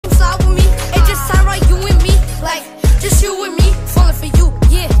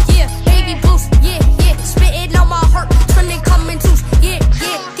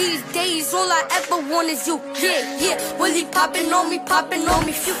popping on me, popping on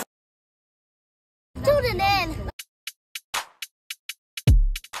me. Tune it in.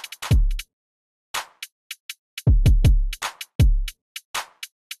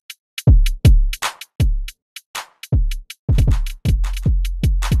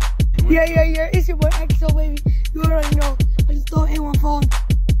 Yeah, it's your boy XO, baby. You already know. I just throw A1 phone.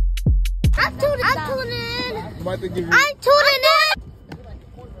 I'm tuning in. I'm about to give you. I'm tuning in.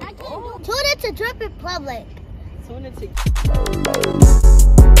 Tune in to Drip in Public. Tune in to...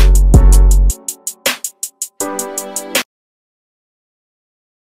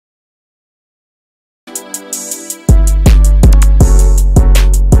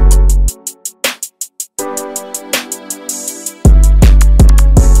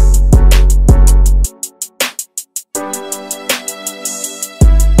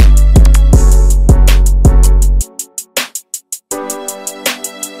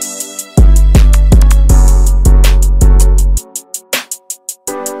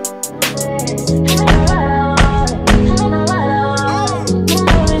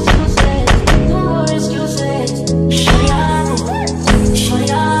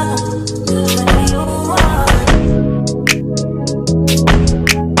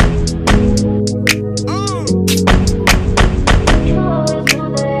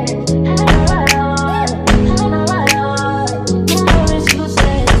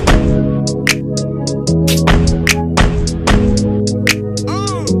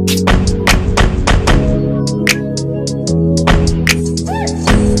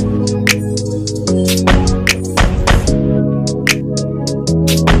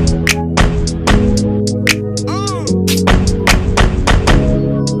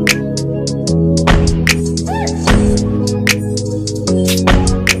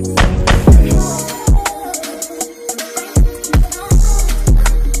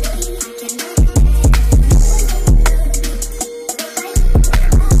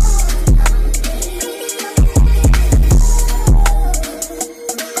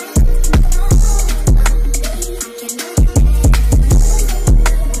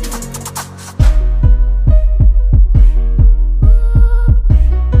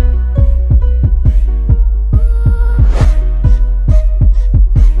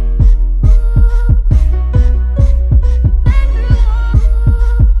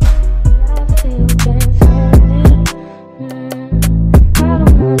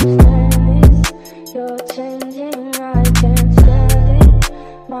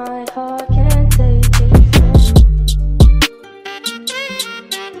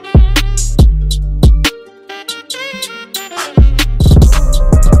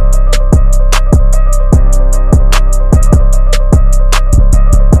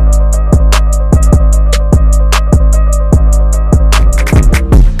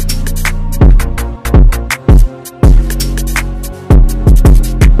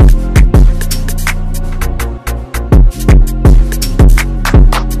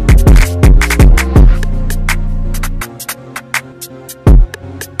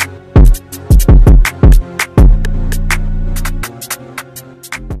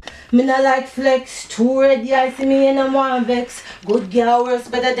 Me not like flex, too ready, I see me in a one vex. Good girl works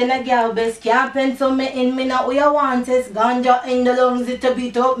better than a girl best. Can't pencil me in, me not what you want is. Ganja in the lungs, it to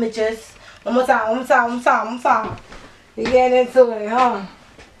beat up my chest. One more time. You get into it, huh?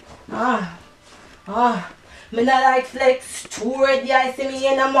 Me not like flex, too ready, I see me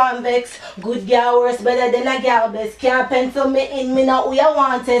in a one vex. Good girl works better than a girl best. Can't pencil me in, me not what you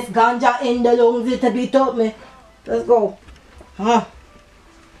want is. Ganja in the lungs, it to beat up me. Let's go,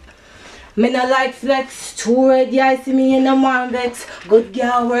 Me not like flex, too ready, I see me in a man vex. Good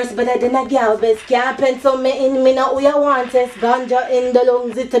girl worse better than a girl best. Can't pencil me in, me not who you want is. Ganja in the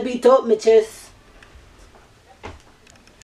lungs, it to beat up my chest.